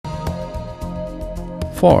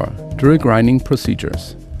4. Drill grinding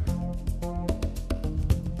procedures.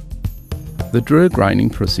 The drill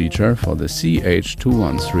grinding procedure for the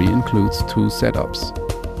CH213 includes 2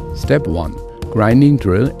 setups. Step 1. Grinding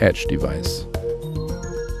drill edge device.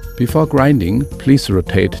 Before grinding, please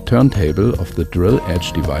rotate turntable of the drill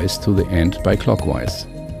edge device to the end by clockwise.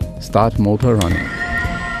 Start motor running.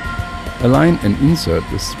 Align and insert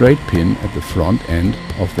the straight pin at the front end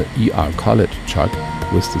of the ER collet chuck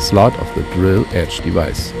with the slot of the drill edge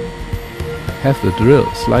device. Have the drill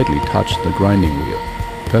slightly touch the grinding wheel.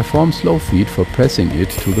 Perform slow feed for pressing it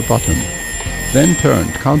to the bottom. Then turn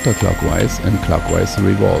counterclockwise and clockwise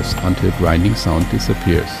revolves until grinding sound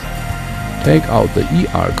disappears. Take out the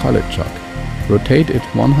ER collet chuck. Rotate it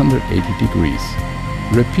 180 degrees.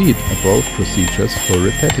 Repeat both procedures for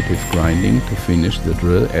repetitive grinding to finish the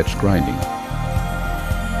drill edge grinding.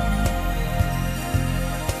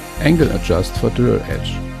 Angle adjust for drill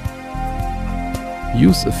edge.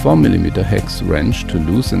 Use a 4mm hex wrench to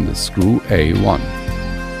loosen the screw A1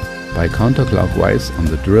 by counterclockwise on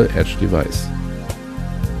the drill edge device.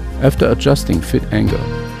 After adjusting fit angle,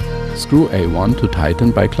 screw A1 to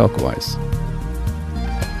tighten by clockwise.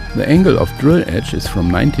 The angle of drill edge is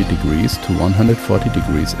from 90 degrees to 140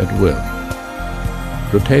 degrees at will.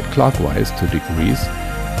 Rotate clockwise to decrease,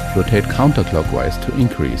 rotate counterclockwise to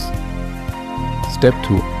increase. Step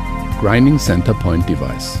 2. Grinding center point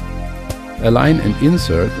device. Align and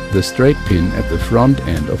insert the straight pin at the front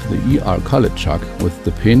end of the ER collet chuck with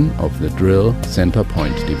the pin of the drill center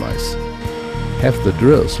point device. Have the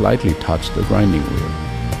drill slightly touch the grinding wheel.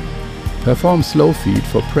 Perform slow feed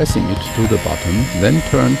for pressing it to the bottom, then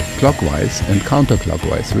turn clockwise and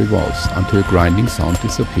counterclockwise revolves until grinding sound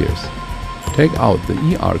disappears. Take out the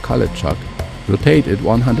ER collet chuck, rotate it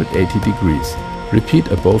 180 degrees. Repeat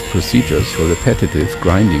both procedures for repetitive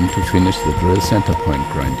grinding to finish the drill center point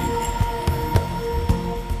grinding.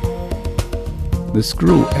 The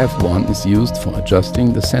screw F1 is used for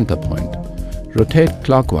adjusting the center point. Rotate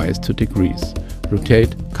clockwise to decrease, rotate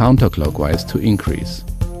counterclockwise to increase.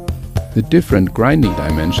 The different grinding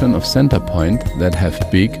dimension of center point that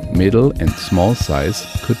have big, middle and small size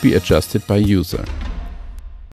could be adjusted by user.